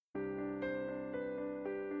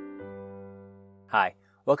Hi,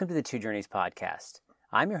 welcome to the Two Journeys podcast.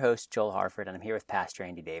 I'm your host, Joel Harford, and I'm here with Pastor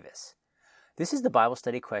Andy Davis. This is the Bible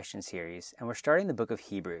Study Question Series, and we're starting the book of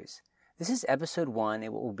Hebrews. This is episode 1.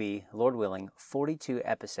 It will be, Lord willing, 42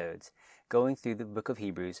 episodes going through the book of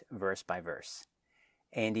Hebrews verse by verse.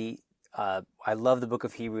 Andy, I love the book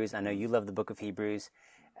of Hebrews. I know you love the book of Hebrews.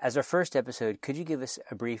 As our first episode, could you give us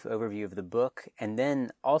a brief overview of the book, and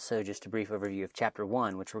then also just a brief overview of chapter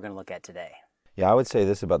 1, which we're going to look at today? Yeah, I would say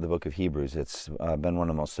this about the book of Hebrews. It's been one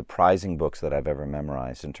of the most surprising books that I've ever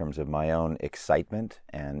memorized in terms of my own excitement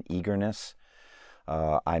and eagerness.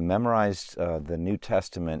 I memorized the New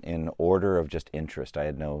Testament in order of just interest. I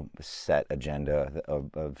had no set agenda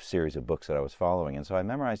of series of books that I was following. And so I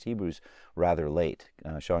memorized Hebrews rather late,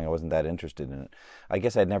 showing I wasn't that interested in it. I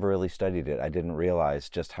guess I'd never really studied it. I didn't realize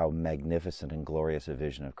just how magnificent and glorious a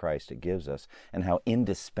vision of Christ it gives us and how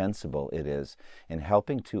indispensable it is in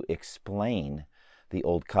helping to explain the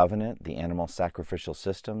Old Covenant, the animal sacrificial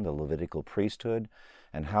system, the Levitical priesthood,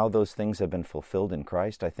 and how those things have been fulfilled in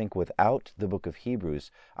Christ. I think without the book of Hebrews,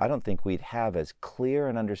 I don't think we'd have as clear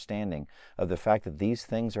an understanding of the fact that these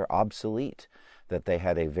things are obsolete, that they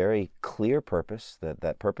had a very clear purpose,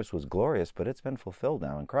 that purpose was glorious, but it's been fulfilled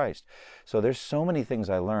now in Christ. So there's so many things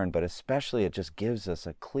I learned, but especially it just gives us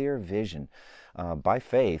a clear vision by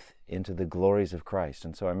faith into the glories of Christ.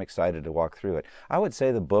 And so I'm excited to walk through it. I would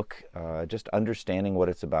say the book, just understanding what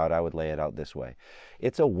it's about, I would lay it out this way.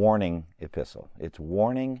 It's a warning epistle. It's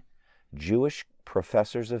warning Jewish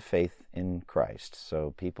professors of faith in Christ.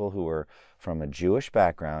 So people who were from a Jewish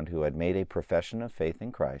background who had made a profession of faith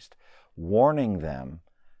in Christ, warning them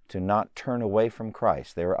to not turn away from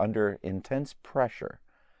Christ. They were under intense pressure,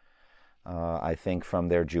 I think, from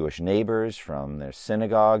their Jewish neighbors, from their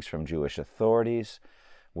synagogues, from Jewish authorities.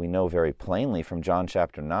 We know very plainly from John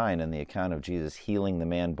chapter 9 and the account of Jesus healing the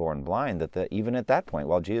man born blind that even at that point,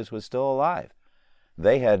 while Jesus was still alive,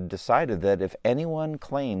 they had decided that if anyone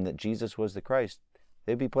claimed that Jesus was the Christ,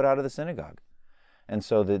 they'd be put out of the synagogue. And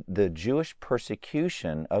so the Jewish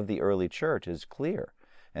persecution of the early church is clear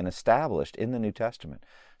and established in the New Testament.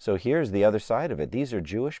 So here's the other side of it. These are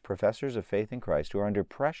Jewish professors of faith in Christ who are under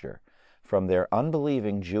pressure from their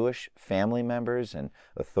unbelieving Jewish family members and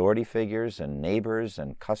authority figures and neighbors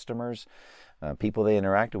and customers, people they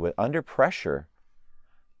interacted with, under pressure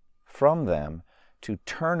from them to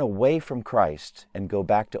turn away from Christ and go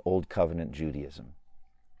back to Old Covenant Judaism.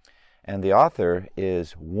 And the author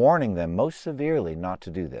is warning them most severely not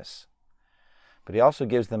to do this. But he also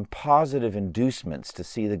gives them positive inducements to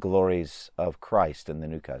see the glories of Christ in the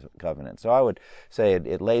New Covenant. So I would say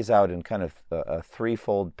it lays out in kind of a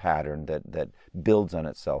threefold pattern that builds on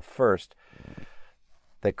itself. First,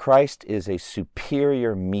 that Christ is a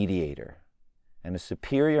superior mediator. And a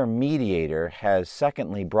superior mediator has,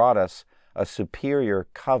 secondly, brought us a superior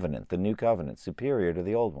covenant, the New Covenant, superior to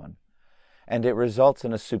the old one. And it results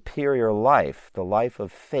in a superior life, the life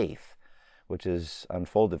of faith, which is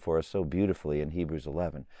unfolded for us so beautifully in Hebrews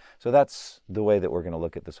 11. So that's the way that we're going to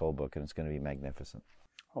look at this whole book, and it's going to be magnificent.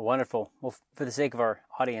 Well, wonderful. Well, for the sake of our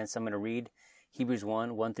audience, I'm going to read Hebrews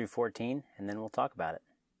 1 through 14, and then we'll talk about it.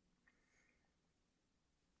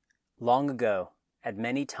 Long ago, at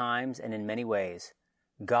many times and in many ways,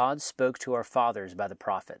 God spoke to our fathers by the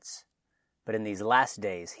prophets. But in these last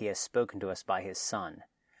days he has spoken to us by his Son,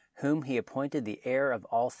 whom he appointed the heir of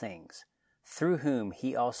all things, through whom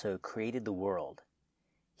he also created the world.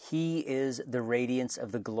 He is the radiance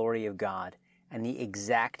of the glory of God and the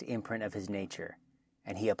exact imprint of his nature,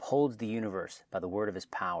 and he upholds the universe by the word of his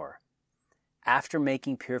power. After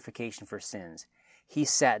making purification for sins, he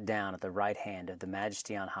sat down at the right hand of the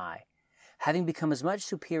Majesty on high, having become as much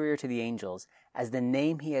superior to the angels as the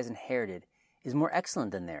name he has inherited is more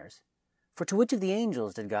excellent than theirs. For to which of the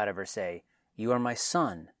angels did God ever say, "You are my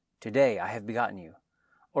son, today I have begotten you"?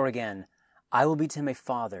 Or again, "I will be to him a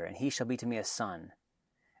father, and he shall be to me a son"?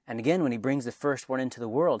 And again, when he brings the firstborn into the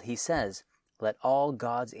world, he says, "Let all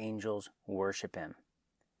God's angels worship him."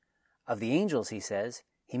 Of the angels, he says,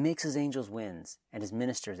 he makes his angels winds, and his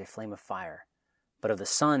ministers a flame of fire. But of the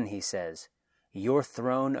Son, he says, "Your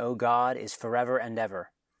throne, O God, is forever and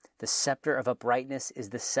ever. The scepter of uprightness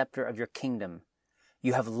is the scepter of your kingdom.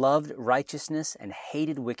 You have loved righteousness and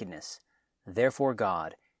hated wickedness. Therefore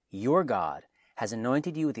God, your God, has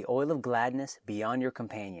anointed you with the oil of gladness beyond your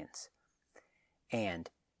companions. And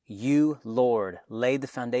you, Lord, laid the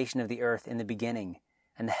foundation of the earth in the beginning,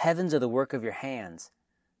 and the heavens are the work of your hands.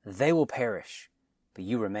 They will perish, but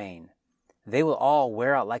you remain. They will all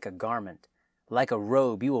wear out like a garment. Like a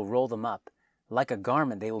robe you will roll them up. Like a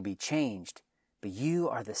garment they will be changed. But you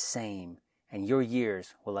are the same, and your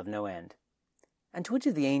years will have no end. And to which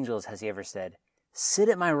of the angels has he ever said, "Sit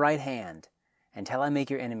at my right hand, until I make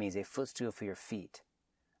your enemies a footstool for your feet.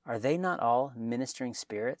 Are they not all ministering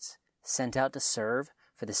spirits, sent out to serve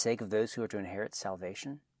for the sake of those who are to inherit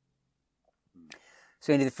salvation?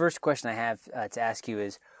 So, Andy, the first question I have to ask you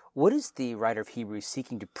is, what is the writer of Hebrews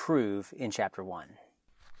seeking to prove in chapter 1?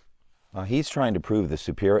 He's trying to prove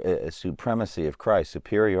the supremacy of Christ,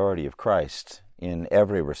 superiority of Christ in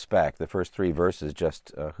every respect. The first 3 verses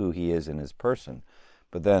just who he is in his person.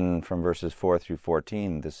 But then from verses 4 through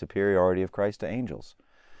 14, the superiority of Christ to angels.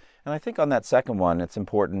 And I think on that second one, it's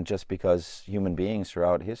important just because human beings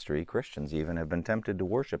throughout history, Christians even, have been tempted to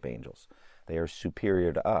worship angels. They are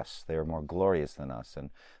superior to us. They are more glorious than us, and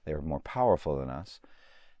they are more powerful than us.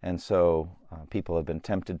 And so people have been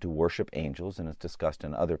tempted to worship angels, and it's discussed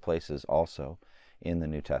in other places also in the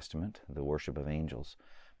New Testament, the worship of angels.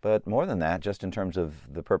 But more than that, just in terms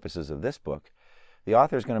of the purposes of this book, the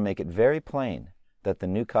author is going to make it very plain that the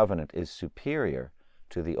New Covenant is superior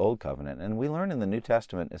to the Old Covenant. And we learn in the New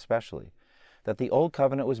Testament especially that the Old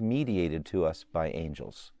Covenant was mediated to us by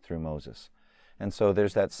angels through Moses. And so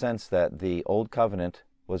there's that sense that the Old Covenant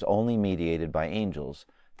was only mediated by angels.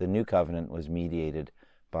 The New Covenant was mediated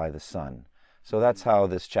by the Son. So that's how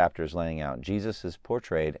this chapter is laying out. Jesus is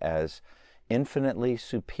portrayed as infinitely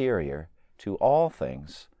superior to all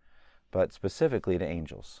things, but specifically to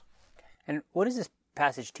angels. And what does this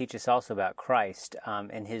passage teach us also about Christ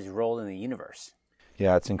and his role in the universe?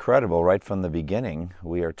 Yeah, it's incredible. Right from the beginning,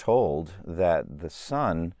 we are told that the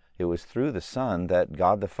Son, it was through the Son that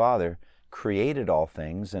God the Father created all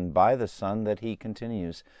things, and by the Son that he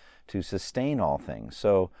continues to sustain all things.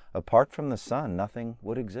 So apart from the Son, nothing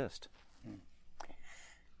would exist.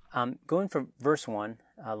 Going from verse 1,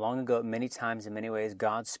 long ago, many times, in many ways,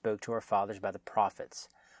 God spoke to our fathers by the prophets.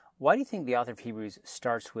 Why do you think the author of Hebrews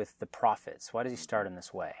starts with the prophets? Why does he start in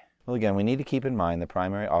this way? Well, again, we need to keep in mind the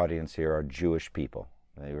primary audience here are Jewish people.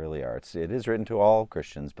 They really are. It is written to all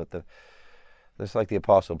Christians, but just like the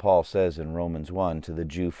Apostle Paul says in Romans 1, to the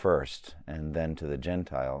Jew first, and then to the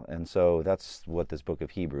Gentile. And so that's what this book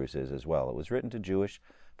of Hebrews is as well. It was written to Jewish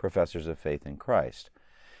professors of faith in Christ.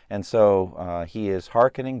 And so he is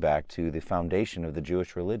hearkening back to the foundation of the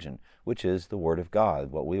Jewish religion, which is the Word of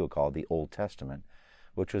God, what we would call the Old Testament,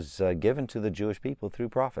 which was given to the Jewish people through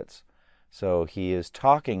prophets. So he is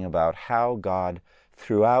talking about how God,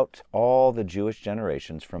 throughout all the Jewish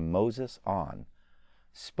generations from Moses on,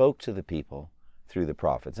 spoke to the people through the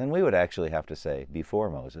prophets. And we would actually have to say, before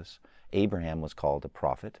Moses, Abraham was called a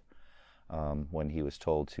prophet when he was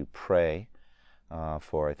told to pray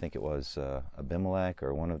for, I think it was Abimelech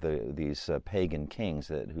or one of these pagan kings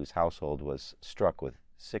whose household was struck with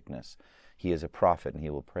sickness. He is a prophet and he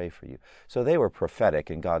will pray for you. So they were prophetic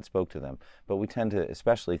and God spoke to them. But we tend to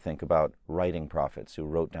especially think about writing prophets who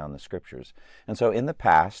wrote down the scriptures. And so in the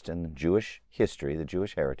past, in the Jewish history, the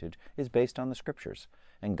Jewish heritage is based on the scriptures.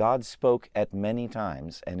 And God spoke at many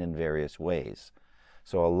times and in various ways.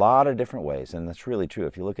 So a lot of different ways. And that's really true.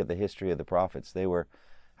 If you look at the history of the prophets, they were,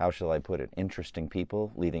 how shall I put it, interesting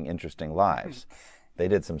people leading interesting lives. They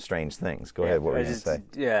did some strange things. Go ahead, what were you going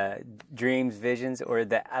to say? Dreams, visions, or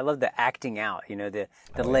I love the acting out, the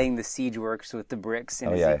laying the siege works with the bricks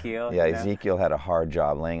in Ezekiel. Yeah, Ezekiel had a hard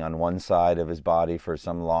job laying on one side of his body for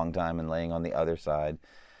some long time and laying on the other side.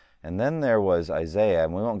 And then there was Isaiah,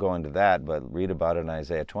 and we won't go into that, but read about it in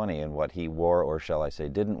Isaiah 20 and what he wore, or shall I say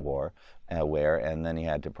didn't wear, and then he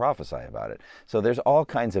had to prophesy about it. So there's all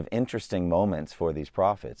kinds of interesting moments for these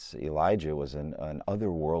prophets. Elijah was an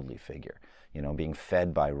otherworldly figure, being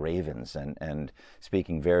fed by ravens and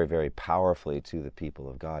speaking very, very powerfully to the people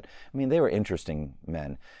of God. I mean, they were interesting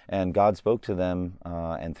men, and God spoke to them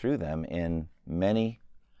and through them in many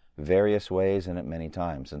various ways and at many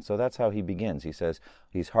times. And so that's how he begins. He says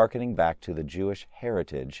he's hearkening back to the Jewish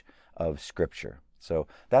heritage of Scripture. So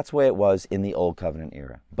that's the way it was in the Old Covenant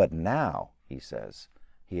era. But now, he says,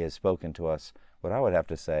 he has spoken to us what I would have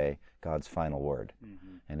to say God's final word.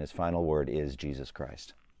 Mm-hmm. And his final word is Jesus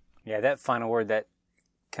Christ. Yeah, that final word, that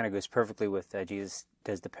kind of goes perfectly with Jesus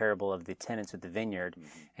does the parable of the tenants with the vineyard,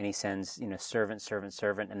 and he sends, servant, servant,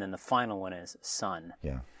 servant, and then the final one is son.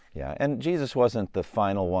 Yeah, and Jesus wasn't the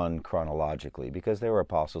final one chronologically because there were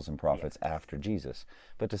apostles and prophets after Jesus.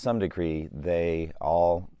 But to some degree, they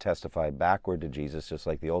all testified backward to Jesus, just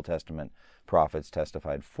like the Old Testament prophets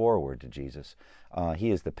testified forward to Jesus.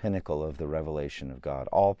 He is the pinnacle of the revelation of God.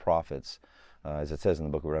 All prophets, as it says in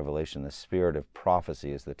the book of Revelation, the spirit of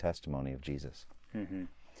prophecy is the testimony of Jesus. Mm-hmm.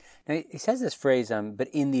 Now, he says this phrase, but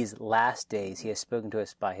in these last days he has spoken to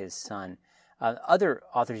us by his Son. Other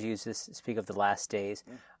authors use this, speak of the last days.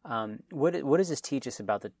 What does this teach us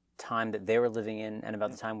about the time that they were living in and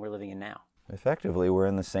about the time we're living in now? Effectively, we're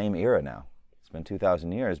in the same era now. been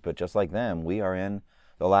 2,000 years, but just like them, we are in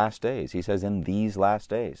the last days. He says, in these last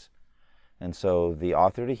days. And so the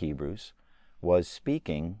author to Hebrews was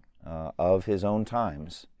speaking of his own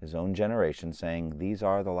times, his own generation, saying, these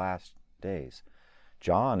are the last days.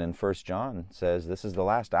 John in 1 John says this is the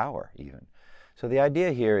last hour even. So the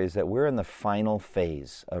idea here is that we're in the final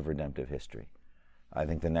phase of redemptive history. I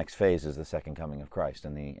think the next phase is the second coming of Christ,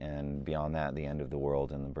 and beyond that, the end of the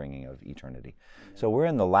world and the bringing of eternity. Yeah. So we're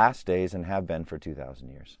in the last days and have been for 2,000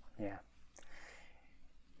 years. Yeah.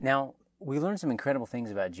 Now, we learned some incredible things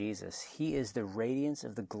about Jesus. He is the radiance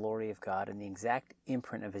of the glory of God and the exact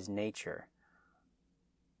imprint of his nature.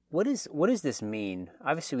 What does this mean?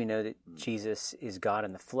 Obviously, we know that Jesus is God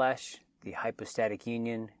in the flesh, the hypostatic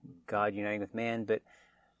union, God uniting with man, but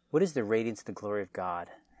what is the radiance of the glory of God?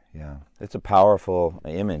 Yeah, it's a powerful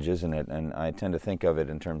image, isn't it? And I tend to think of it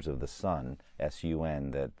in terms of the sun,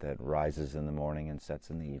 S-U-N, that rises in the morning and sets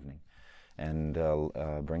in the evening and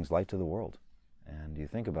brings light to the world. And you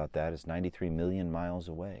think about that, it's 93 million miles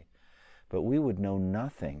away. But we would know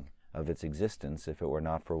nothing of its existence if it were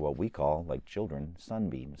not for what we call, like children,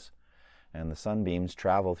 sunbeams. And the sunbeams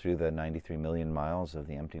travel through the 93 million miles of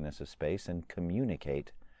the emptiness of space and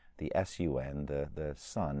communicate the S-U-N, the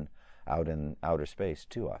sun, out in outer space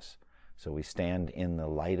to us. So we stand in the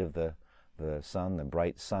light of the sun, the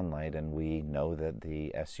bright sunlight, and we know that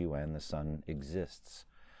the S-U-N, the sun, exists.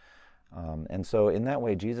 And so in that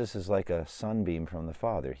way, Jesus is like a sunbeam from the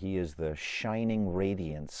Father. He is the shining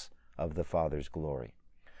radiance of the Father's glory.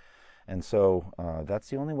 And so that's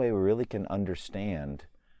the only way we really can understand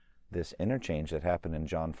this interchange that happened in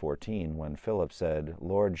John 14 when Philip said,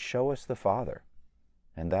 Lord, show us the Father,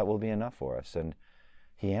 and that will be enough for us. And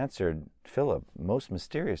he answered Philip most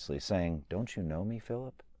mysteriously, saying, don't you know me,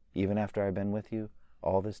 Philip, even after I've been with you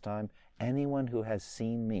all this time? Anyone who has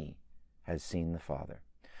seen me has seen the Father.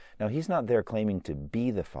 Now, he's not there claiming to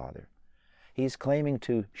be the Father. He's claiming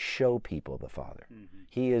to show people the Father. Mm-hmm.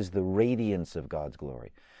 He is the radiance of God's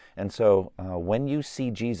glory. And so when you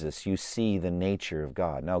see Jesus, you see the nature of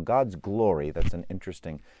God. Now, God's glory, that's an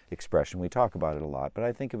interesting expression. We talk about it a lot, but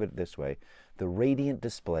I think of it this way: the radiant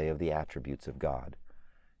display of the attributes of God.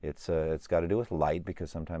 It's got to do with light,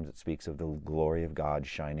 because sometimes it speaks of the glory of God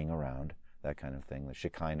shining around, that kind of thing. The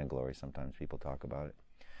Shekinah glory, sometimes people talk about it.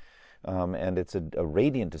 And it's a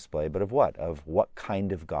radiant display, but of what? Of what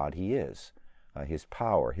kind of God he is. His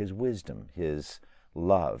power, his wisdom, his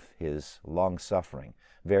love, his long-suffering,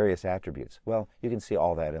 various attributes. Well, you can see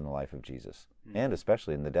all that in the life of Jesus, and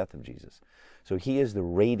especially in the death of Jesus. So he is the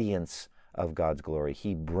radiance of God's glory.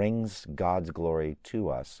 He brings God's glory to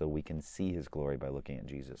us so we can see his glory by looking at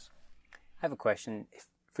Jesus. I have a question. If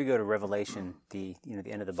we go to Revelation, the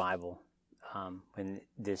end of the Bible, when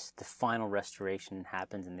the final restoration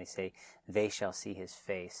happens and they say, they shall see his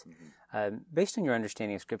face. Mm-hmm. Based on your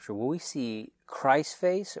understanding of Scripture, will we see Christ's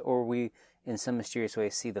face, or will we in some mysterious way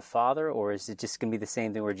see the Father, or is it just going to be the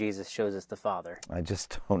same thing where Jesus shows us the Father? I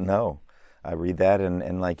just don't know. I read that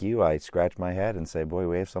and like you, I scratch my head and say, boy,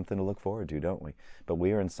 we have something to look forward to, don't we? But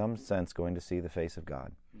we are in some sense going to see the face of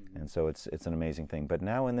God. Mm-hmm. And so it's an amazing thing. But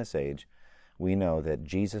now in this age, we know that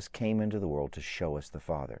Jesus came into the world to show us the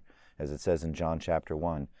Father. As it says in John chapter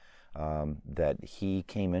 1, that he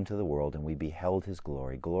came into the world and we beheld his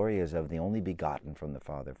glory. Glory is of the only begotten from the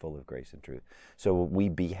Father, full of grace and truth. So we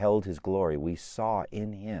beheld his glory. We saw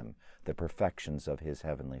in him the perfections of his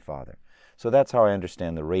heavenly Father. So that's how I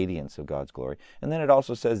understand the radiance of God's glory. And then it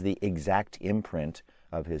also says the exact imprint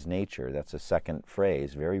of his nature. That's a second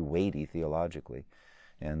phrase, very weighty theologically.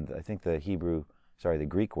 And I think the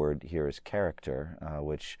Greek word here is character,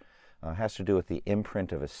 which has to do with the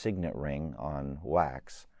imprint of a signet ring on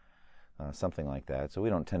wax, something like that. So we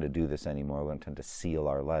don't tend to do this anymore. We don't tend to seal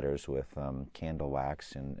our letters with candle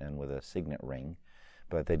wax and with a signet ring,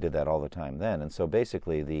 but they did that all the time then. And so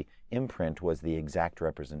basically the imprint was the exact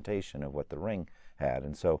representation of what the ring had.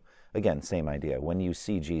 And so, again, same idea. When you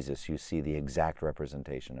see Jesus, you see the exact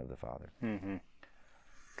representation of the Father. Mm-hmm.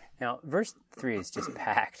 Now, verse 3 is just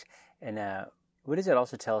packed. And what does it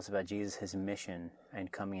also tell us about Jesus, his mission, and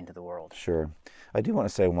coming into the world? Sure. I do want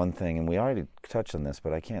to say one thing, and we already touched on this,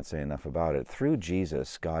 but I can't say enough about it. Through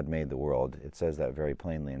Jesus, God made the world. It says that very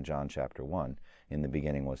plainly in John chapter 1. In the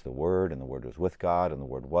beginning was the Word, and the Word was with God, and the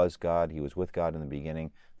Word was God. He was with God in the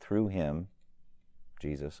beginning. Through him,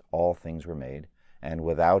 Jesus, all things were made, and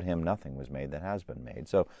without him nothing was made that has been made.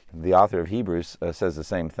 So the author of Hebrews says the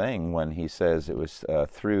same thing when he says it was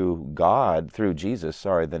through Jesus,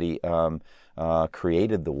 that he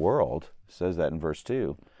created the world. It says that in verse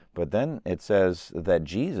 2. But then it says that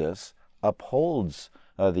Jesus upholds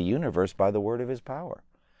the universe by the word of his power.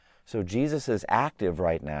 So Jesus is active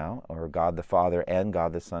right now, or God the Father and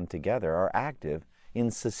God the Son together are active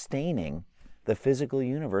in sustaining the physical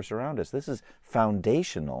universe around us. This is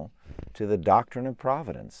foundational to the doctrine of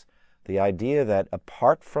providence. The idea that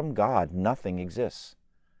apart from God, nothing exists.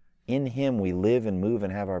 In Him we live and move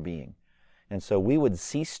and have our being. And so we would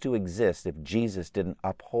cease to exist if Jesus didn't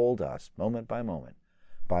uphold us moment by moment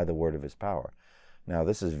by the word of His power. Now,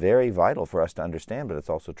 this is very vital for us to understand, but it's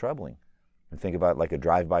also troubling. And think about like a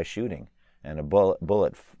drive-by shooting, and a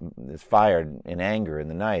bullet is fired in anger in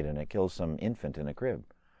the night, and it kills some infant in a crib.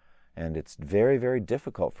 And it's very, very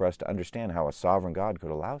difficult for us to understand how a sovereign God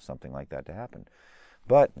could allow something like that to happen.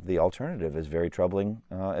 But the alternative is very troubling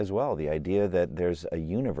as well. The idea that there's a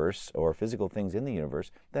universe or physical things in the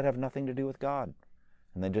universe that have nothing to do with God,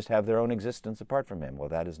 and they just have their own existence apart from Him. Well,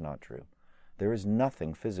 that is not true. There is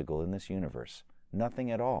nothing physical in this universe,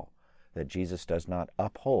 nothing at all, that Jesus does not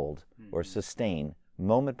uphold or sustain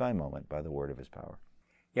moment by moment by the word of His power.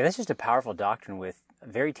 Yeah, that's just a powerful doctrine with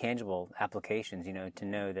very tangible applications, to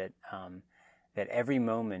know that that every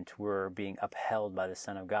moment we're being upheld by the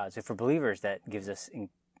Son of God. So for believers, that gives us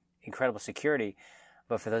incredible security,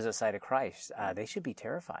 but for those outside of Christ, they should be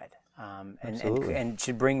terrified and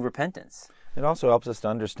should bring repentance. It also helps us to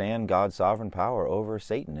understand God's sovereign power over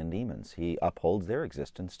Satan and demons. He upholds their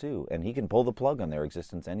existence too, and He can pull the plug on their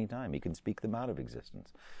existence anytime. He can speak them out of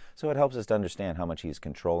existence. So it helps us to understand how much He's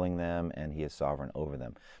controlling them and He is sovereign over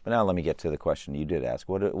them. But now let me get to the question you did ask.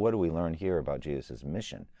 What do we learn here about Jesus'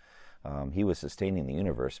 mission? He was sustaining the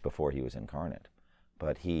universe before He was incarnate,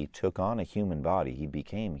 but He took on a human body. He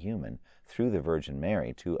became human through the Virgin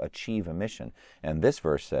Mary to achieve a mission. And this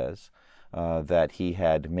verse says that He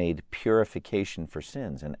had made purification for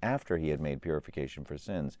sins, and after He had made purification for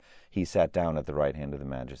sins, He sat down at the right hand of the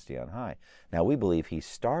Majesty on high. Now we believe He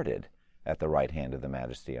started at the right hand of the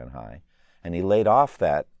Majesty on high, and He laid off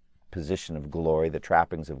that position of glory, the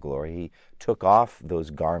trappings of glory. He took off those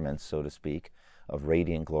garments, so to speak, of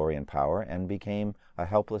radiant glory and power, and became a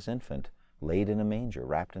helpless infant, laid in a manger,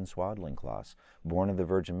 wrapped in swaddling cloths, born of the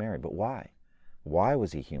Virgin Mary. But why? Why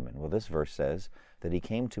was He human? Well, this verse says that He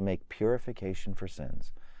came to make purification for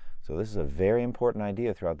sins. So this is a very important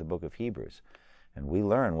idea throughout the book of Hebrews. And we'll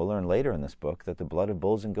learn later in this book that the blood of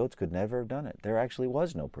bulls and goats could never have done it. There actually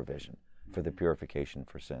was no provision for the purification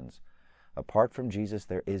for sins. Apart from Jesus,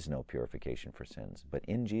 there is no purification for sins. But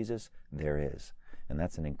in Jesus, there is. And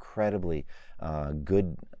that's an incredibly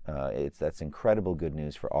that's incredible good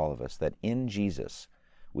news for all of us, that in Jesus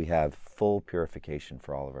we have full purification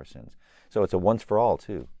for all of our sins. So it's a once for all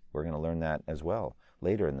too. We're going to learn that as well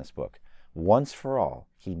later in this book. Once for all,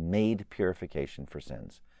 He made purification for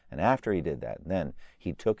sins. And after He did that, then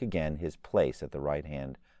He took again His place at the right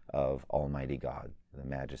hand of Almighty God, the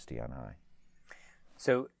Majesty on high.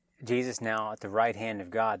 So Jesus now at the right hand of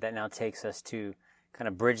God, that now takes us to kind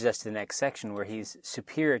of bridges us to the next section where He's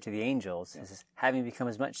superior to the angels, having become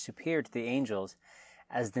as much superior to the angels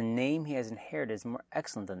as the name He has inherited is more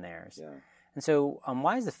excellent than theirs. Yeah. And so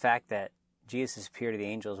why is the fact that Jesus is superior to the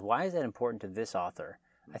angels, why is that important to this author?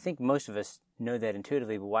 I think most of us know that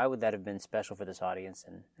intuitively, but why would that have been special for this audience,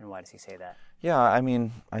 and why does he say that? Yeah,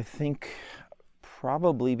 I think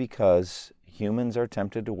probably because humans are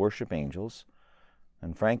tempted to worship angels.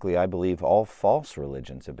 And frankly, I believe all false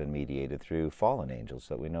religions have been mediated through fallen angels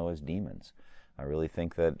that we know as demons. I really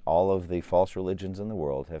think that all of the false religions in the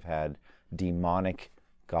world have had demonic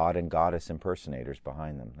god and goddess impersonators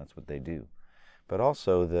behind them. That's what they do. But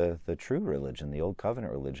also the true religion, the Old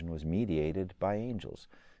Covenant religion, was mediated by angels.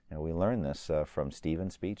 We learn this from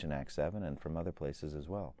Stephen's speech in Acts 7 and from other places as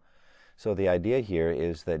well. So the idea here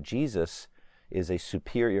is that Jesus is a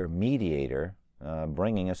superior mediator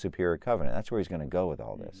bringing a superior covenant. That's where He's going to go with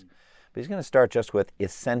all this. But He's going to start just with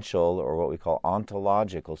essential, or what we call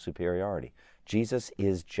ontological superiority. Jesus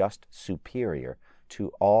is just superior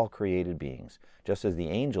to all created beings. Just as the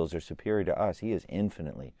angels are superior to us, He is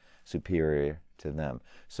infinitely superior to them.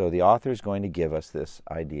 So the author is going to give us this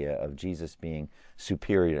idea of Jesus being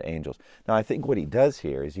superior to angels. Now, I think what he does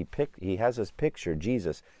here is he has us picture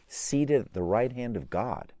Jesus seated at the right hand of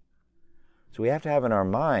God. So we have to have in our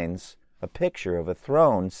minds a picture of a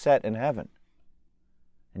throne set in heaven.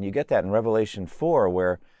 And you get that in Revelation 4,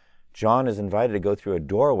 where John is invited to go through a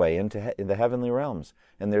doorway into the heavenly realms.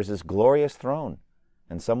 And there's this glorious throne,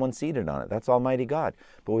 and someone seated on it. That's Almighty God.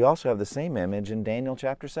 But we also have the same image in Daniel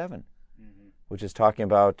chapter 7, which is talking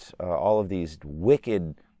about all of these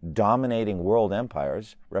wicked, dominating world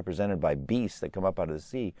empires represented by beasts that come up out of the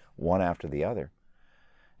sea, one after the other.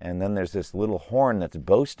 And then there's this little horn that's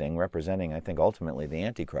boasting, representing, I think, ultimately the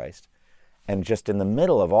Antichrist. And just in the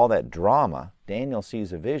middle of all that drama, Daniel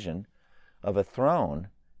sees a vision of a throne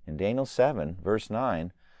in Daniel 7, verse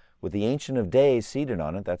 9, with the Ancient of Days seated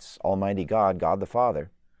on it. That's Almighty God, God the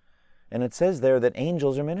Father. And it says there that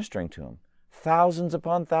angels are ministering to him. Thousands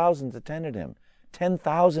upon thousands attended him.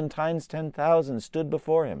 10,000 times 10,000 stood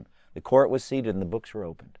before him. The court was seated and the books were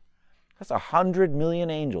opened. That's 100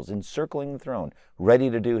 million angels encircling the throne, ready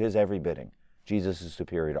to do his every bidding. Jesus is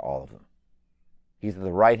superior to all of them. He's at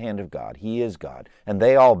the right hand of God. He is God. And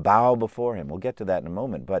they all bow before him. We'll get to that in a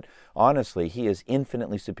moment. But honestly, he is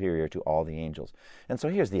infinitely superior to all the angels. And so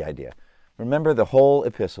here's the idea. Remember, the whole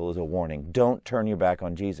epistle is a warning. Don't turn your back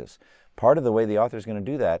on Jesus. Part of the way the author is going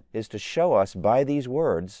to do that is to show us by these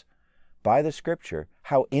words, by the Scripture,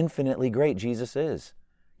 how infinitely great Jesus is.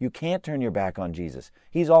 You can't turn your back on Jesus.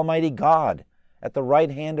 He's Almighty God at the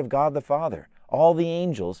right hand of God the Father. All the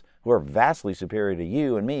angels, who are vastly superior to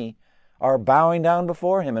you and me, are bowing down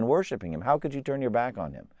before him and worshiping him. How could you turn your back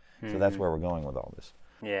on him? So that's where we're going with all this.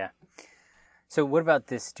 Yeah. So what about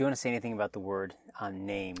this? Do you want to say anything about the word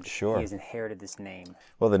named? Sure. He has inherited this name.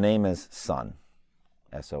 Well, the name is Son,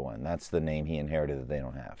 S-O-N. That's the name he inherited that they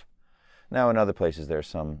don't have. Now, in other places, there are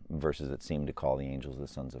some verses that seem to call the angels the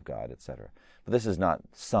sons of God, etc. But this is not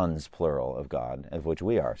sons, plural, of God, of which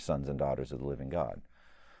we are sons and daughters of the living God.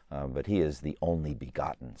 But he is the only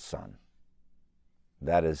begotten Son.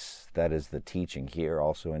 That is the teaching here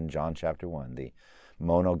also in John chapter 1, the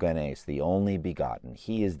monogenes, the only begotten.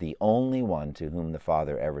 He is the only one to whom the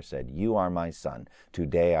Father ever said, "You are my Son,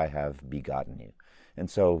 today I have begotten you." And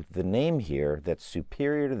so the name here that's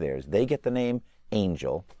superior to theirs, they get the name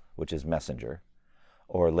angel, which is messenger,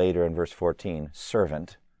 or later in verse 14,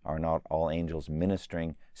 servant. Are not all angels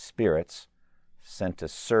ministering spirits sent to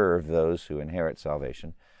serve those who inherit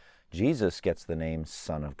salvation? Jesus gets the name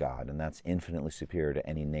Son of God, and that's infinitely superior to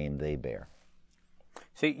any name they bear.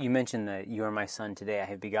 So you mentioned that you are my son, today I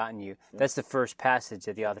have begotten you. That's the first passage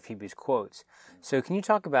that the author of Hebrews quotes. So can you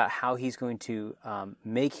talk about how he's going to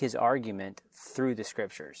make his argument through the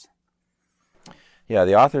Scriptures? Yeah,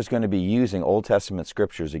 the author is going to be using Old Testament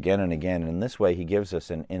Scriptures again and again, and in this way he gives us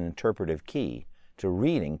an interpretive key to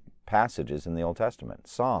reading passages in the Old Testament,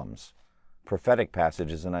 Psalms, prophetic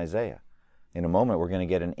passages in Isaiah. In a moment, we're going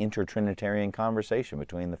to get an intertrinitarian conversation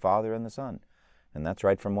between the Father and the Son, and that's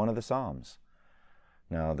right from one of the Psalms.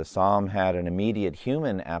 Now, the Psalm had an immediate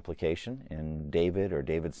human application in David or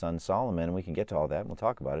David's son Solomon, and we can get to all that, and we'll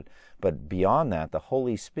talk about it. But beyond that, the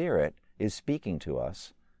Holy Spirit is speaking to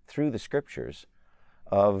us through the Scriptures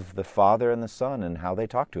of the Father and the Son and how they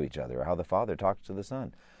talk to each other, or how the Father talks to the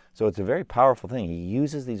Son. So it's a very powerful thing. He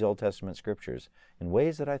uses these Old Testament Scriptures in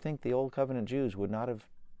ways that I think the Old Covenant Jews would not have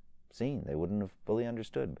seen. They wouldn't have fully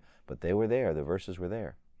understood, but they were there. The verses were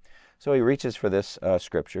there. So he reaches for this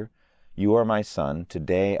Scripture. You are my Son,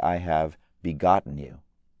 today I have begotten you.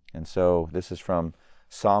 And so this is from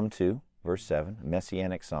Psalm 2, verse 7,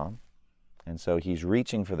 Messianic Psalm. And so he's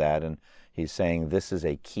reaching for that, and he's saying this is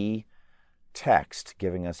a key text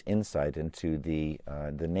giving us insight into the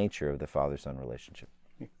nature of the Father-Son relationship.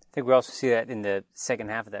 I think we also see that in the second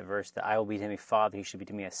half of that verse, that I will be to him a father, he should be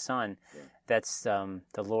to me a son. Yeah. That's the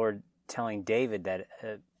Lord telling David that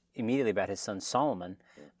immediately about his son Solomon,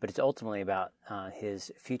 but it's ultimately about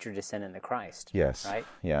his future descendant, the Christ. Yes. Right?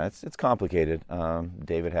 Yeah, it's complicated.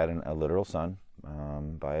 David had a literal son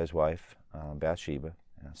by his wife, Bathsheba,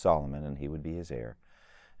 Solomon, and he would be his heir.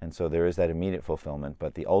 And so there is that immediate fulfillment,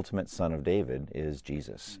 but the ultimate son of David is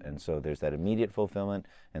Jesus. And so there's that immediate fulfillment,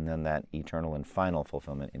 and then that eternal and final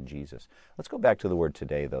fulfillment in Jesus. Let's go back to the word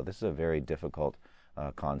today, though. This is a very difficult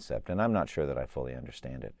concept, and I'm not sure that I fully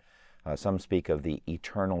understand it. Some speak of the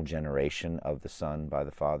eternal generation of the Son by the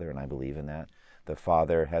Father, and I believe in that. The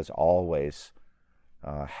Father has always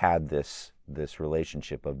had this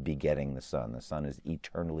relationship of begetting the Son. The Son is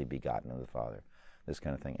eternally begotten of the Father. This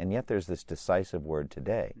kind of thing. And yet there's this decisive word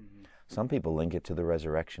today. Mm-hmm. Some people link it to the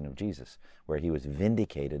resurrection of Jesus, where he was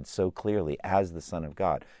vindicated so clearly as the Son of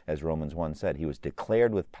God. As Romans 1 said, he was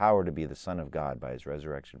declared with power to be the Son of God by his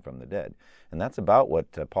resurrection from the dead. And that's about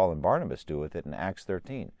what Paul and Barnabas do with it in Acts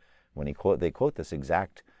 13. When they quote this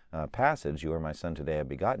exact passage, you are my Son, today I have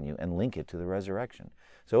begotten you, and link it to the resurrection.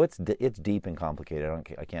 So it's deep and complicated.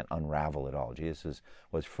 I can't unravel it all. Jesus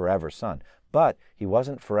was forever Son. But he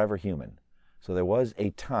wasn't forever human. So there was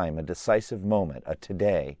a time, a decisive moment, a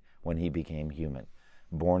today, when he became human,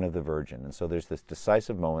 born of the Virgin. And so there's this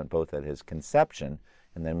decisive moment both at his conception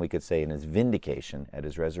and then we could say in his vindication at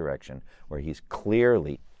his resurrection, where he's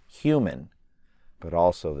clearly human, but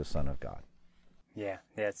also the Son of God. Yeah,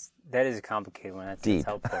 that is a complicated one. That's deep.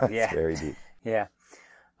 Helpful. That's yeah. very deep. Yeah.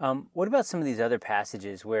 What about some of these other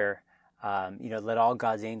passages where, let all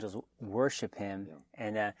God's angels worship him? Yeah.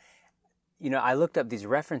 And, I looked up these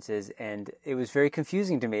references, and it was very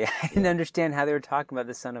confusing to me. I didn't understand how they were talking about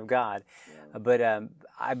the Son of God. Yeah. But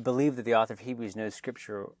I believe that the author of Hebrews knows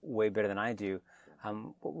Scripture way better than I do.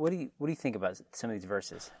 What do you think about some of these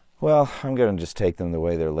verses? Well, I'm going to just take them the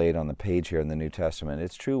way they're laid on the page here in the New Testament.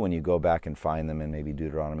 It's true when you go back and find them in maybe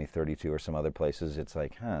Deuteronomy 32 or some other places, it's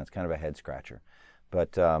like, it's kind of a head-scratcher.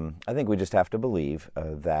 But I think we just have to believe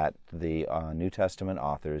that the New Testament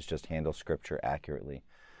authors just handle Scripture accurately.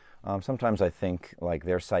 Sometimes I think like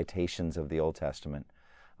their citations of the Old Testament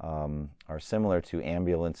are similar to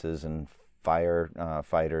ambulances and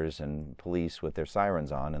fighters and police with their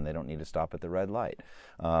sirens on, and they don't need to stop at the red light.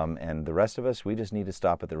 And the rest of us, we just need to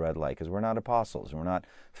stop at the red light because we're not apostles. We're not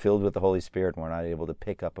filled with the Holy Spirit, and we're not able to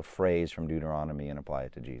pick up a phrase from Deuteronomy and apply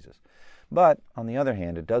it to Jesus. But on the other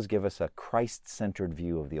hand, it does give us a Christ-centered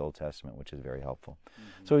view of the Old Testament, which is very helpful.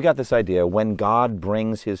 Mm-hmm. So we got this idea, when God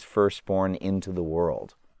brings his firstborn into the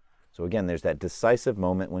world. So again, there's that decisive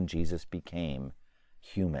moment when Jesus became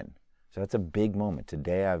human. So that's a big moment.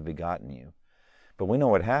 Today I've begotten you. But we know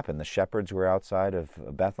what happened. The shepherds were outside of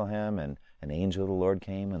Bethlehem, and an angel of the Lord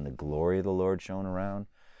came, and the glory of the Lord shone around.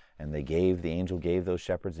 And the angel gave those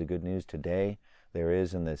shepherds the good news. Today there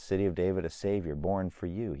is in the city of David a Savior born for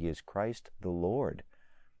you. He is Christ the Lord.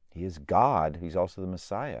 He is God. He's also the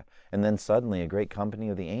Messiah. And then suddenly a great company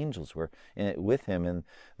of the angels were with him in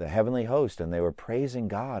the heavenly host, and they were praising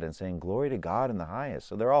God and saying, glory to God in the highest.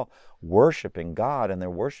 So they're all worshiping God, and they're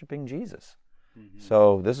worshiping Jesus. Mm-hmm.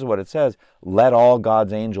 So this is what it says, let all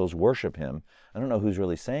God's angels worship him. I don't know who's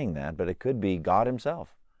really saying that, but it could be God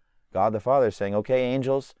himself. God the Father saying, okay,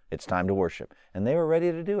 angels, it's time to worship. And they were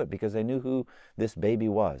ready to do it because they knew who this baby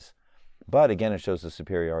was. But again, it shows the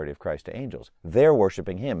superiority of Christ to angels. They're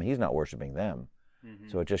worshiping him. He's not worshiping them. Mm-hmm.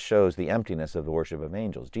 So it just shows the emptiness of the worship of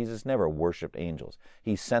angels. Jesus never worshiped angels.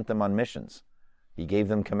 He sent them on missions. He gave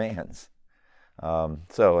them commands.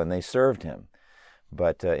 And they served him.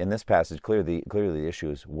 But in this passage, clearly the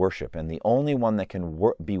issue is worship. And the only one that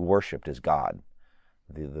can be worshipped is God.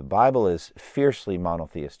 The Bible is fiercely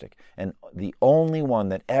monotheistic. And the only one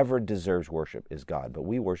that ever deserves worship is God. But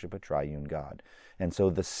we worship a triune God. And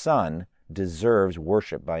so the Son deserves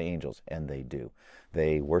worship by angels, and they do.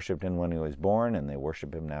 They worshipped him when he was born, and they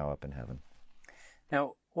worship him now up in heaven.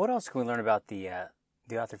 Now, what else can we learn about the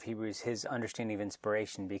author of Hebrews, his understanding of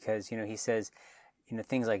inspiration? Because, he says,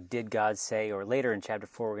 things like, did God say, or later in chapter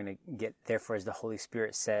 4, we're going to get, therefore, as the Holy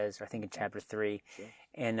Spirit says, or I think in chapter 3, sure.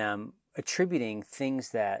 And attributing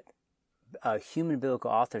things that human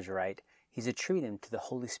biblical authors write, he's attributing them to the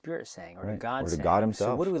Holy Spirit saying, or right. to God saying. Or to God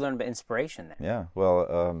himself. So what do we learn about inspiration then? Yeah,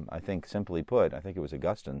 well, I think simply put, I think it was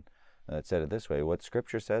Augustine that said it this way, what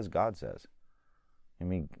Scripture says, God says. I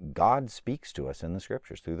mean, God speaks to us in the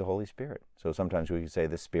Scriptures through the Holy Spirit. So sometimes we could say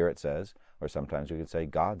the Spirit says, or sometimes we could say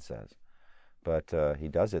God says. But he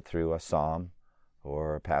does it through a psalm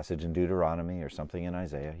or a passage in Deuteronomy or something in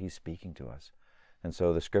Isaiah. He's speaking to us. And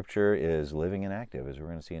so the Scripture is living and active, as we're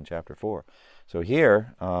going to see in chapter 4. So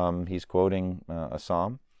here, he's quoting a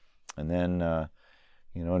psalm. And then,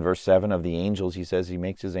 in verse 7 of the angels, he says he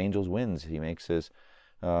makes his angels winds. He makes his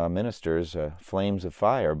ministers flames of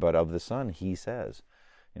fire. But of the Son, he says.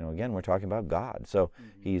 Again, we're talking about God. So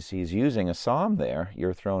he's using a psalm there,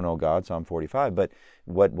 your throne, O God, Psalm 45. But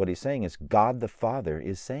what he's saying is God the Father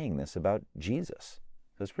is saying this about Jesus.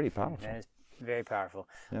 So it's pretty powerful. That is very powerful.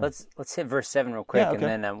 Yeah. Let's hit verse 7 real quick, okay.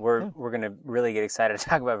 And then we're going to really get excited to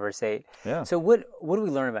talk about verse 8. Yeah. So what do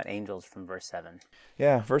we learn about angels from verse 7?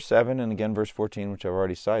 Yeah, verse 7 and again verse 14, which I've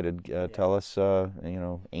already cited, tell us,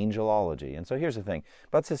 angelology. And so here's the thing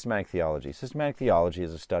about systematic theology. Systematic theology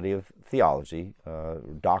is a study of theology,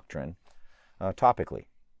 doctrine, topically.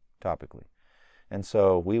 And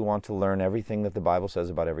so we want to learn everything that the Bible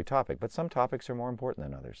says about every topic, but some topics are more important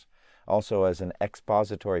than others. Also, as an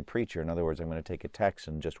expository preacher, in other words, I'm going to take a text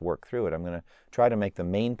and just work through it. I'm going to try to make the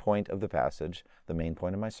main point of the passage the main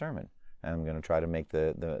point of my sermon. And I'm going to try to make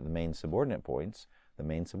the main subordinate points the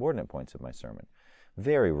main subordinate points of my sermon.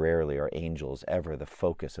 Very rarely are angels ever the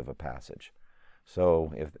focus of a passage.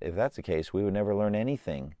 So if that's the case, we would never learn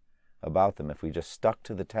anything about them if we just stuck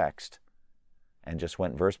to the text and just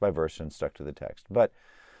went verse by verse and stuck to the text. But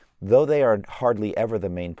though they are hardly ever the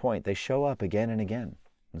main point, they show up again and again.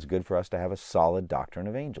 It's good for us to have a solid doctrine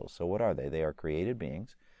of angels. So what are they? They are created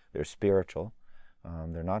beings. They're spiritual.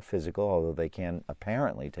 They're not physical, although they can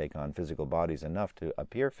apparently take on physical bodies enough to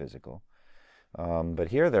appear physical. But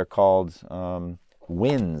here they're called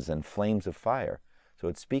winds and flames of fire. So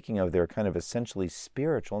it's speaking of their kind of essentially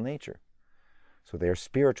spiritual nature. So they are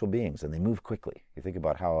spiritual beings, and they move quickly. You think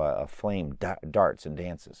about how a flame darts and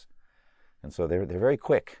dances. And so they're very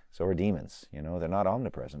quick. So are demons. They're not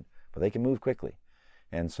omnipresent, but they can move quickly.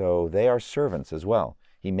 And so they are servants as well.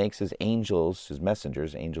 He makes his angels, his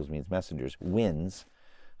messengers, angels means messengers, winds,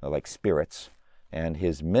 like spirits, and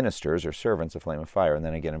his ministers or servants, a flame of fire. And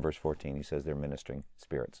then again in verse 14, he says they're ministering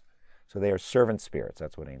spirits. So they are servant spirits.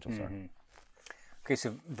 That's what angels are. Okay,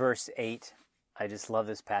 so verse 8, I just love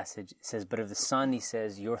this passage. It says, but of the Son, he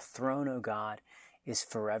says, your throne, O God, is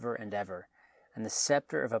forever and ever. And the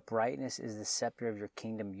scepter of uprightness is the scepter of your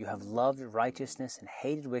kingdom. You have loved righteousness and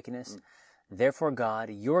hated wickedness. Therefore God,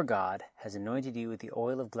 your God, has anointed you with the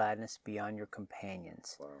oil of gladness beyond your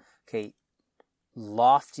companions. Wow. Okay,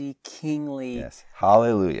 lofty, kingly yes.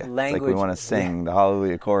 Hallelujah. Language. It's like we want to sing the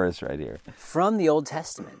Hallelujah chorus right here. From the Old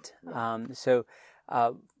Testament.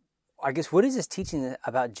 I guess what is this teaching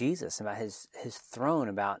about Jesus, about his throne,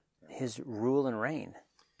 about his rule and reign?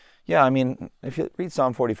 Yeah, I mean, if you read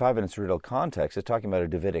Psalm 45 in its original context, it's talking about a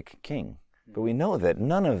Davidic king. But we know that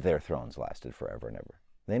none of their thrones lasted forever and ever.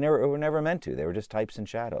 They were never meant to. They were just types and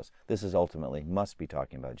shadows. This is ultimately must be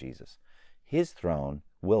talking about Jesus. His throne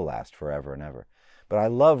will last forever and ever. But I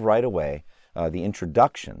love right away the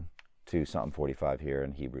introduction to Psalm 45 here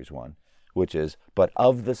in Hebrews 1, which is, but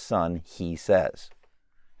of the Son he says.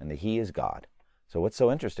 And the he is God. So what's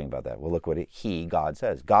so interesting about that? Well, look what God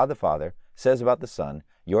says. God the Father says about the Son,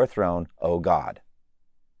 your throne, O God,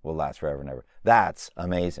 will last forever and ever. That's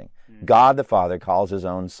amazing. God the Father calls his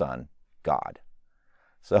own Son God.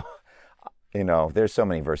 So, there's so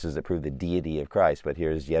many verses that prove the deity of Christ, but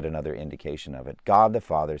here's yet another indication of it. God the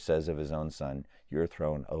Father says of his own Son, your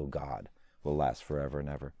throne, O God, will last forever and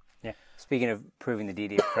ever. Yeah. Speaking of proving the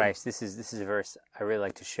deity of Christ, this is a verse I really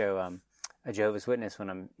like to show a Jehovah's Witness when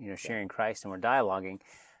I'm sharing Christ and we're dialoguing,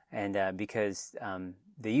 and because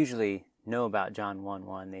they usually know about John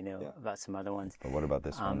 1:1, they know about some other ones. But what about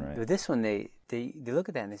this one, right? But this one, they look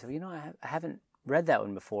at that and they say, I haven't read that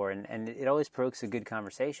one before, and it always provokes a good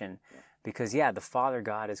conversation, because the Father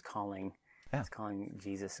God is calling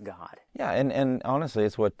Jesus God. Yeah, and honestly,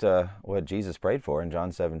 it's what Jesus prayed for in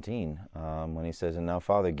John 17 when he says, "And now,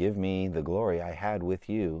 Father, give me the glory I had with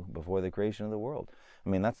you before the creation of the world." I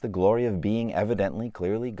mean, that's the glory of being evidently,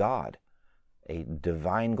 clearly God, a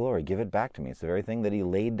divine glory. Give it back to me. It's the very thing that he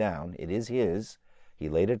laid down. It is his. He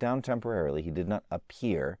laid it down temporarily. He did not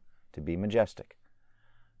appear to be majestic.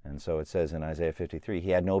 And so it says in Isaiah 53, he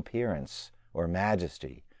had no appearance or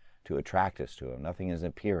majesty to attract us to him. Nothing is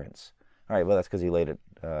appearance. All right, well, that's because he laid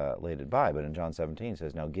it by. But in John 17, it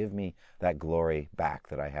says, now give me that glory back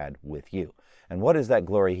that I had with you. And what is that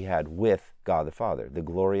glory he had with God the Father? The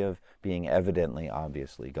glory of being evidently,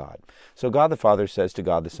 obviously God. So God the Father says to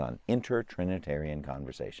God the Son, inter-Trinitarian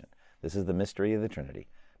conversation. This is the mystery of the Trinity.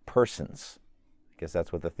 Persons. I guess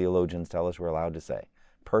that's what the theologians tell us we're allowed to say.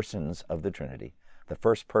 Persons of the Trinity. The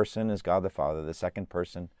first person is God the Father. The second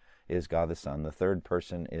person is God the Son. The third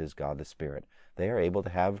person is God the Spirit. They are able to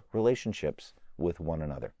have relationships with one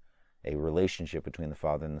another. A relationship between the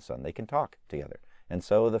Father and the Son. They can talk together. And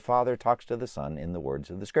so the Father talks to the Son in the words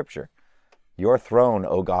of the Scripture. Your throne,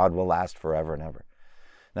 O God, will last forever and ever.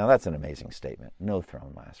 Now that's an amazing statement. No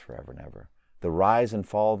throne lasts forever and ever. The rise and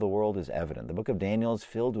fall of the world is evident. The book of Daniel is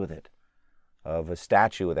filled with it. Of a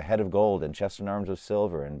statue with a head of gold and chest and arms of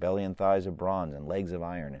silver and belly and thighs of bronze and legs of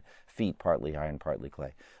iron and feet partly iron, partly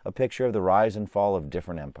clay. A picture of the rise and fall of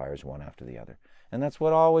different empires, one after the other. And that's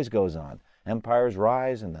what always goes on. Empires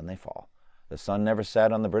rise and then they fall. The sun never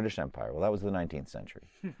set on the British Empire. Well, that was the 19th century.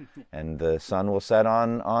 And the sun will set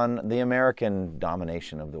on the American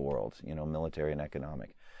domination of the world, military and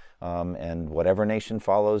economic. And whatever nation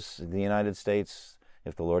follows the United States,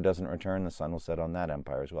 if the Lord doesn't return, the sun will set on that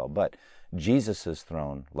empire as well. But Jesus'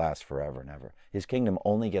 throne lasts forever and ever. His kingdom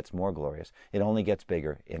only gets more glorious. It only gets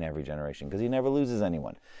bigger in every generation because he never loses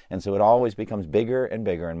anyone. And so it always becomes bigger and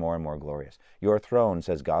bigger and more glorious. Your throne,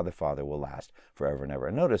 says God the Father, will last forever and ever.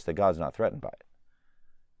 And notice that God's not threatened by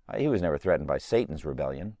it. He was never threatened by Satan's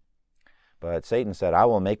rebellion. But Satan said, I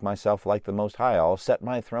will make myself like the Most High. I'll set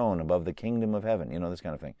my throne above the kingdom of heaven. This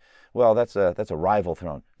kind of thing. Well, that's a rival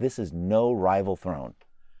throne. This is no rival throne.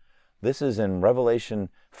 This is in Revelation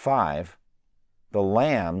 5, the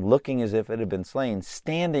Lamb, looking as if it had been slain,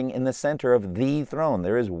 standing in the center of the throne.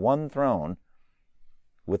 There is one throne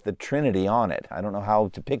with the Trinity on it. I don't know how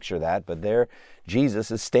to picture that, but there Jesus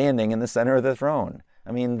is standing in the center of the throne.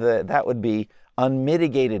 I mean, that would be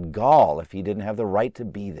unmitigated gall if he didn't have the right to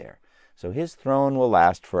be there. So his throne will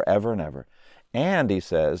last forever and ever. And, he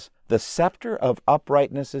says, the scepter of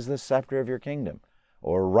uprightness is the scepter of your kingdom,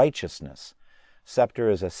 or righteousness.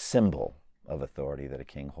 Scepter is a symbol of authority that a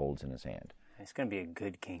king holds in his hand. It's going to be a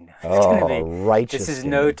good kingdom. Righteous. This is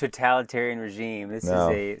kingdom. no totalitarian regime. This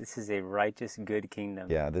is a righteous, good kingdom.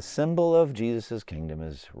 Yeah, the symbol of Jesus' kingdom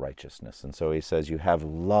is righteousness. And so he says, you have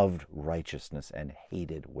loved righteousness and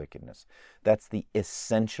hated wickedness. That's the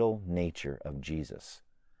essential nature of Jesus.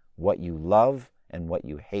 What you love and what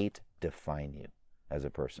you hate define you as a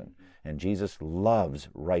person. And Jesus loves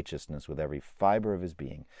righteousness with every fiber of his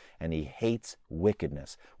being, and he hates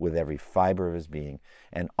wickedness with every fiber of his being.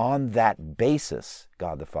 And on that basis,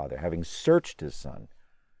 God the Father, having searched his Son,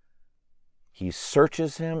 he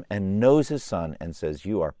searches him and knows his Son and says,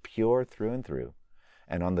 you are pure through and through.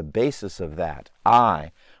 And on the basis of that,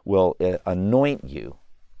 I will anoint you.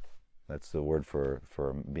 That's the word for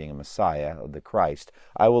being a Messiah, the Christ.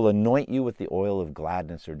 I will anoint you with the oil of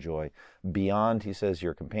gladness or joy beyond, he says,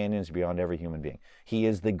 your companions, beyond every human being. He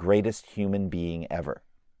is the greatest human being ever.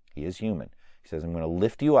 He is human. He says, I'm going to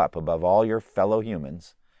lift you up above all your fellow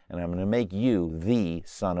humans, and I'm going to make you the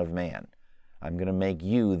Son of Man. I'm going to make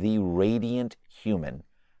you the radiant human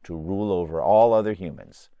to rule over all other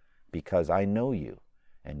humans, because I know you,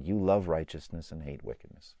 and you love righteousness and hate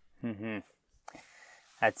wickedness. Mm-hmm.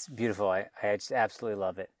 That's beautiful. I just absolutely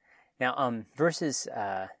love it. Now, verses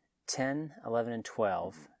 10, 11, and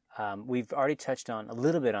 12, we've already touched on a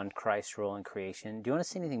little bit on Christ's role in creation. Do you want to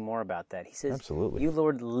say anything more about that? He says, absolutely. You,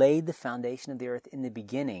 Lord, laid the foundation of the earth in the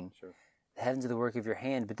beginning. Sure. The heavens are the work of your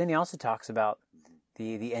hand. But then he also talks about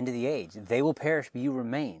the end of the age. They will perish, but you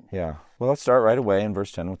remain. Yeah. Well, let's start right away in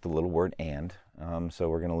verse 10 with the little word and. So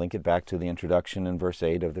we're going to link it back to the introduction in verse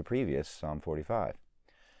 8 of the previous Psalm 45.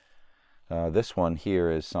 This one here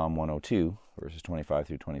is Psalm 102, verses 25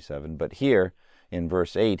 through 27. But here, in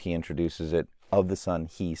verse 8, he introduces it of the Son,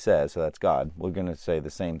 he says. So that's God. We're going to say the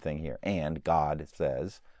same thing here. And God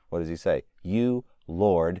says, what does he say? You,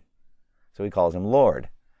 Lord. So he calls him Lord.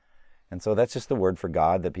 And so that's just the word for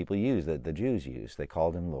God that people use, that the Jews use. They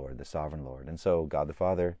called him Lord, the sovereign Lord. And so God the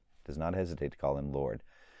Father does not hesitate to call him Lord.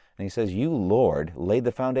 And he says, you, Lord, laid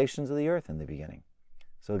the foundations of the earth in the beginning.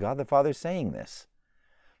 So God the Father is saying this.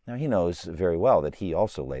 Now, he knows very well that he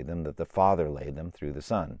also laid them, that the Father laid them through the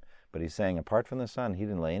Son. But he's saying, apart from the Son, he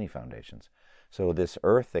didn't lay any foundations. So this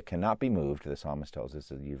earth that cannot be moved, the psalmist tells us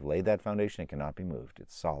that you've laid that foundation, it cannot be moved.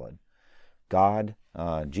 It's solid. God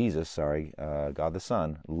the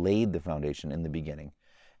Son, laid the foundation in the beginning.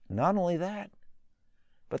 Not only that,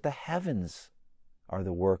 but the heavens are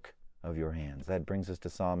the work of your hands. That brings us to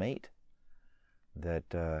Psalm 8.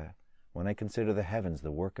 That when I consider the heavens,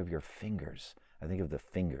 the work of your fingers, I think of the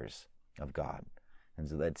fingers of God. And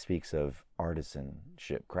so that speaks of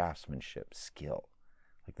artisanship, craftsmanship, skill,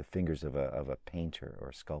 like the fingers of a painter or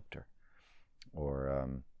a sculptor or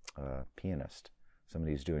a pianist,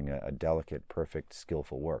 somebody who's doing a delicate, perfect,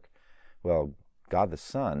 skillful work. Well, God the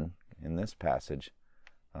Son, in this passage,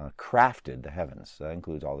 crafted the heavens. That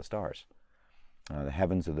includes all the stars. The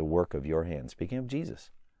heavens are the work of your hands. Speaking of Jesus.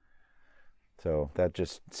 So that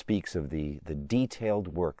just speaks of the detailed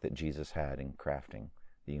work that Jesus had in crafting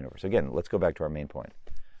the universe. Again, let's go back to our main point.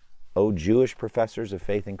 Oh, Jewish professors of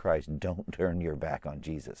faith in Christ, don't turn your back on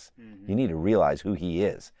Jesus. Mm-hmm. You need to realize who he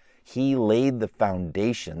is. He laid the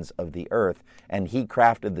foundations of the earth, and he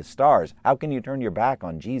crafted the stars. How can you turn your back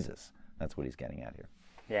on Jesus? That's what he's getting at here.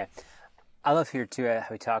 Yeah. I love here, too,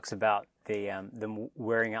 how he talks about them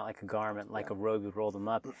wearing out like a garment, like a robe would roll them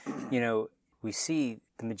up. We see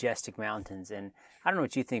the majestic mountains, and I don't know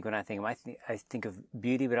what you think when I think of them. I think of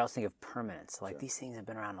beauty, but I also think of permanence. Like, these things have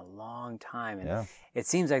been around a long time, and it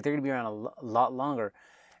seems like they're going to be around a lot longer.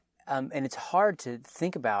 And it's hard to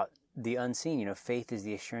think about the unseen. Faith is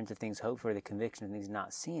the assurance of things hoped for, the conviction of things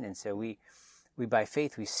not seen. And so we by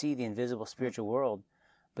faith, we see the invisible spiritual world.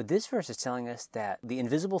 But this verse is telling us that the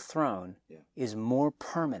invisible throne is more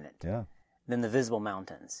permanent than the visible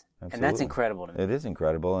mountains. Absolutely. And that's incredible to me. It is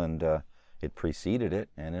incredible, and it preceded it,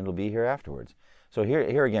 and it'll be here afterwards. So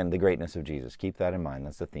here again, the greatness of Jesus. Keep that in mind.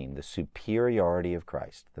 That's the theme. The superiority of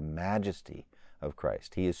Christ, the majesty of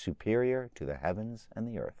Christ. He is superior to the heavens and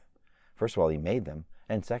the earth. First of all, he made them,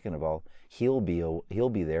 and second of all, he'll be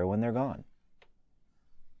there when they're gone.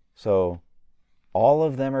 So all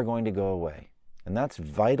of them are going to go away, and that's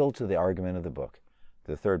vital to the argument of the book.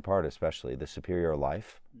 The third part especially, the superior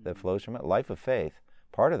life that flows from it, life of faith.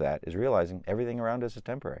 Part of that is realizing everything around us is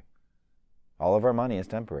temporary. All of our money is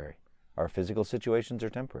temporary. Our physical situations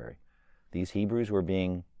are temporary. These Hebrews were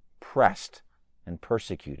being pressed and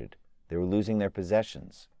persecuted. They were losing their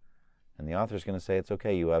possessions. And the author's going to say, it's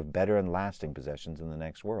okay, you have better and lasting possessions in the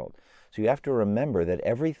next world. So you have to remember that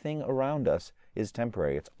everything around us is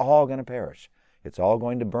temporary. It's all going to perish. It's all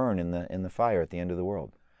going to burn in the fire at the end of the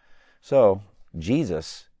world. So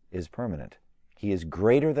Jesus is permanent. He is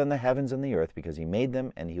greater than the heavens and the earth because he made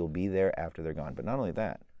them, and he will be there after they're gone. But not only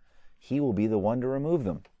that, he will be the one to remove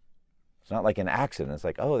them. It's not like an accident. It's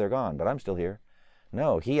like, oh, they're gone, but I'm still here.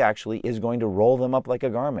 No, he actually is going to roll them up like a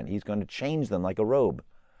garment. He's going to change them like a robe.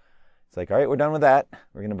 It's like, all right, we're done with that.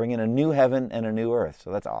 We're going to bring in a new heaven and a new earth.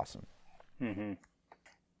 So that's awesome. Mm-hmm.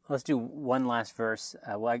 Let's do one last verse.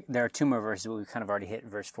 There are two more verses, but we've kind of already hit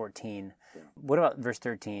verse 14. Yeah. What about verse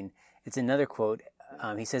 13? It's another quote.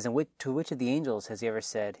 He says, to which of the angels has he ever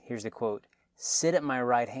said, here's the quote, sit at my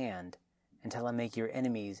right hand until I make your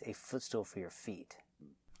enemies a footstool for your feet?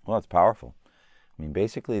 Well, it's powerful. I mean,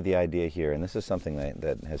 basically the idea here, and this is something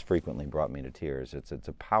that has frequently brought me to tears, it's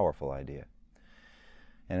a powerful idea.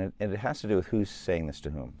 And it has to do with who's saying this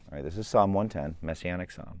to whom. Right? This is Psalm 110, Messianic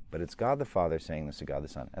Psalm. But it's God the Father saying this to God the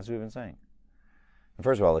Son, as we've been saying. And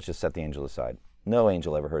first of all, let's just set the angel aside. No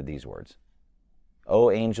angel ever heard these words.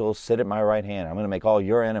 "O angels, sit at my right hand. I'm going to make all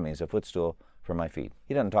your enemies a footstool for my feet."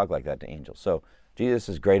 He doesn't talk like that to angels. So Jesus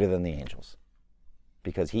is greater than the angels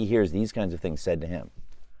because he hears these kinds of things said to him.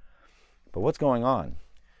 But what's going on?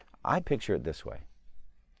 I picture it this way.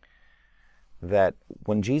 That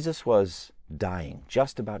when Jesus was dying,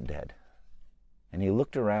 just about dead, and he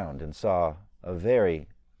looked around and saw a very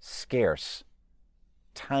scarce,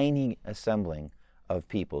 tiny assembling of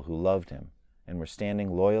people who loved him and were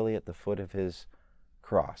standing loyally at the foot of his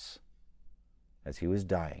cross as he was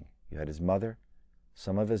dying. You had his mother,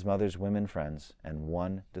 some of his mother's women friends, and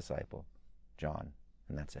one disciple, John,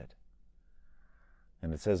 and that's it.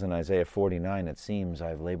 And it says in Isaiah 49, "It seems I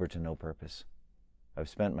have labored to no purpose. I've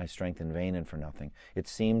spent my strength in vain and for nothing." It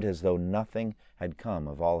seemed as though nothing had come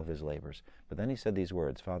of all of his labors. But then he said these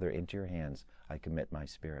words, "Father, into your hands I commit my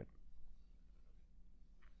spirit."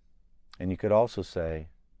 And you could also say,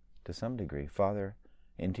 to some degree, "Father,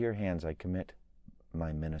 into your hands I commit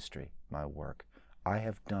my ministry, my work. I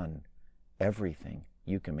have done everything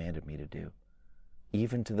you commanded me to do,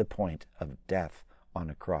 even to the point of death on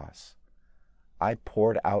a cross. I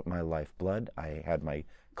poured out my lifeblood. I had my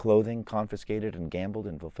clothing confiscated and gambled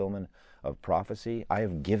in fulfillment of prophecy. I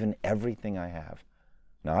have given everything I have.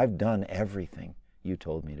 Now I've done everything you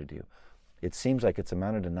told me to do. It seems like it's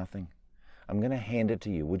amounted to nothing. I'm going to hand it to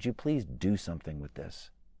you. Would you please do something with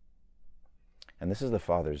this?" And this is the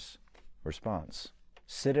Father's response.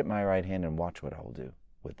 "Sit at my right hand and watch what I will do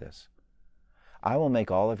with this. I will make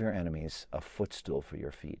all of your enemies a footstool for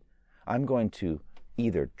your feet. I'm going to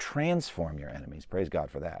either transform your enemies," praise God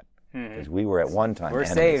for that, because we were at one time we're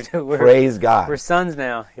enemies. saved. Praise God. We're sons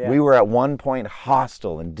now. Yeah. We were at one point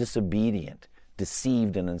hostile and disobedient,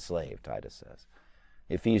 deceived and enslaved, Titus says.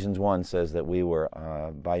 Ephesians 1 says that we were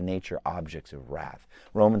by nature objects of wrath.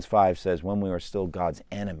 Romans 5 says when we were still God's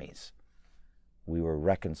enemies, we were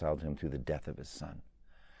reconciled to him through the death of his Son.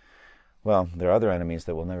 Well, there are other enemies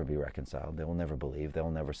that will never be reconciled. They will never believe. They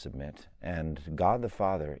will never submit. And God the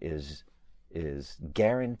Father is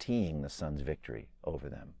guaranteeing the Son's victory over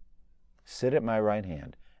them. "Sit at my right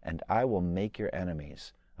hand, and I will make your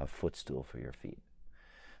enemies a footstool for your feet."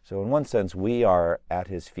 So in one sense, we are at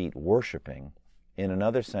his feet worshiping. In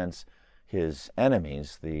another sense, his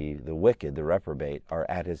enemies, the wicked, the reprobate, are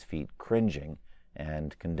at his feet cringing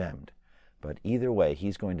and condemned. But either way,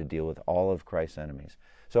 he's going to deal with all of Christ's enemies.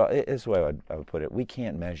 So this is the way I would put it. We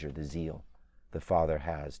can't measure the zeal the Father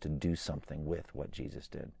has to do something with what Jesus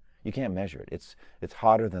did. You can't measure it. It's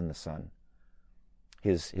hotter than the sun.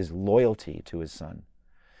 His loyalty to his Son.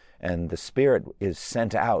 And the Spirit is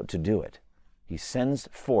sent out to do it. He sends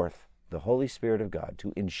forth the Holy Spirit of God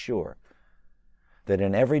to ensure that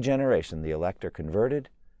in every generation the elect are converted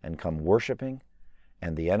and come worshiping,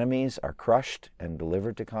 and the enemies are crushed and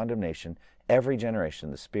delivered to condemnation. Every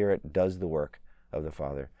generation the Spirit does the work of the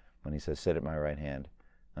Father when he says, "Sit at my right hand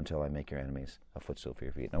until I make your enemies a footstool for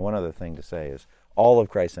your feet." Now, one other thing to say is all of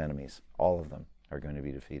Christ's enemies, all of them, are going to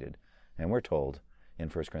be defeated. And we're told in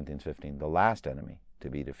 1 Corinthians 15, the last enemy to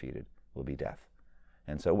be defeated will be death.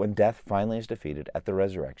 And so when death finally is defeated at the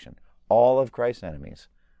resurrection, all of Christ's enemies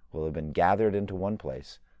will have been gathered into one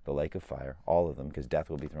place, the lake of fire, all of them, because death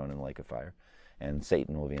will be thrown in the lake of fire, and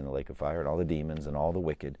Satan will be in the lake of fire, and all the demons and all the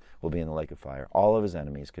wicked will be in the lake of fire, all of his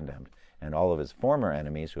enemies condemned, and all of his former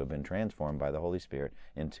enemies who have been transformed by the Holy Spirit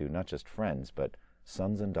into not just friends, but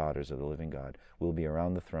sons and daughters of the living God, will be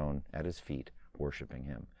around the throne at his feet, worshiping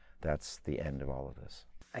him. That's the end of all of this.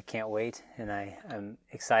 I can't wait, and I'm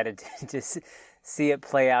excited to just see it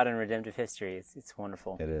play out in redemptive history. It's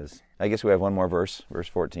wonderful. It is. I guess we have one more verse, verse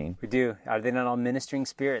 14. We do. Are they not all ministering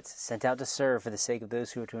spirits sent out to serve for the sake of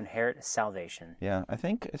those who are to inherit salvation? Yeah, I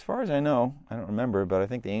think, as far as I know, I don't remember, but I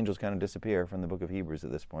think the angels kind of disappear from the book of Hebrews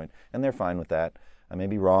at this point, and they're fine with that. I may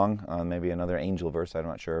be wrong on maybe another angel verse, I'm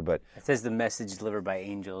not sure, but... It says the message delivered by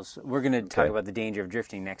angels. We're going to talk about the danger of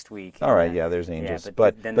drifting next week. All right, yeah, there's angels. Yeah,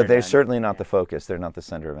 but they're certainly not the focus. They're not the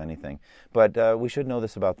center of anything. But we should know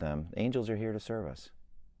this about them. Angels are here to serve us.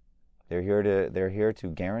 They're here to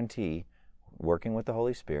guarantee, working with the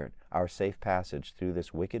Holy Spirit, our safe passage through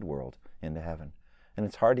this wicked world into heaven. And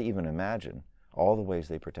it's hard to even imagine all the ways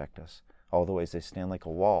they protect us, all the ways they stand like a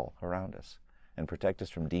wall around us and protect us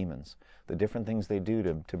from demons, the different things they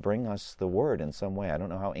do to bring us the word in some way. I don't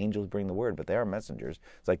know how angels bring the word, but they are messengers.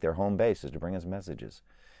 It's like their home base is to bring us messages.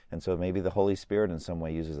 And so maybe the Holy Spirit in some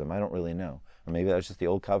way uses them. I don't really know. Or maybe that's just the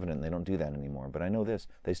old covenant and they don't do that anymore. But I know this,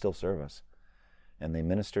 they still serve us. And they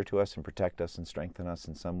minister to us and protect us and strengthen us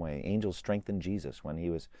in some way. Angels strengthened Jesus when he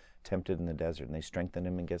was tempted in the desert, and they strengthened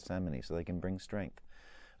him in Gethsemane so they can bring strength.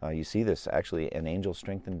 You see this, actually, an angel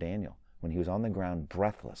strengthened Daniel when he was on the ground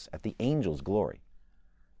breathless at the angel's glory,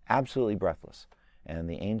 absolutely breathless. And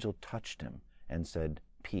the angel touched him and said,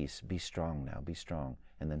 "Peace, be strong now, be strong."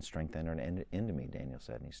 And then strength entered into me, Daniel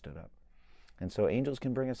said, and he stood up. And so angels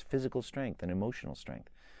can bring us physical strength and emotional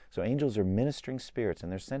strength. So angels are ministering spirits,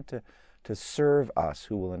 and they're sent to serve us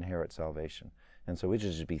who will inherit salvation. And so we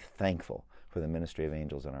should just be thankful for the ministry of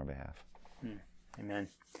angels on our behalf. Amen.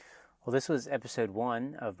 Well, this was episode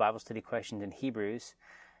 1 of Bible Study Questions in Hebrews.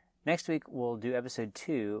 Next week, we'll do episode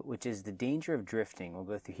 2, which is the danger of drifting. We'll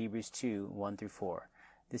go through Hebrews 2, 1 through 4.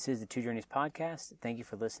 This is the Two Journeys podcast. Thank you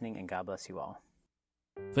for listening, and God bless you all.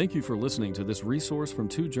 Thank you for listening to this resource from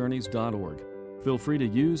twojourneys.org. Feel free to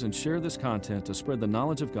use and share this content to spread the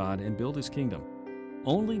knowledge of God and build His kingdom.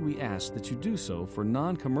 Only we ask that you do so for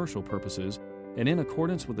non-commercial purposes and in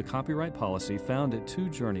accordance with the copyright policy found at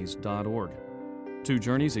twojourneys.org. Two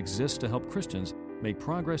Journeys exists to help Christians make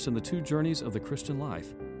progress in the two journeys of the Christian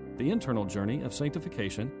life, the internal journey of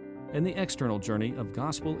sanctification and the external journey of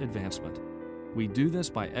gospel advancement. We do this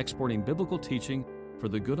by exporting biblical teaching for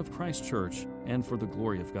the good of Christ's church and for the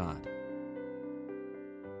glory of God.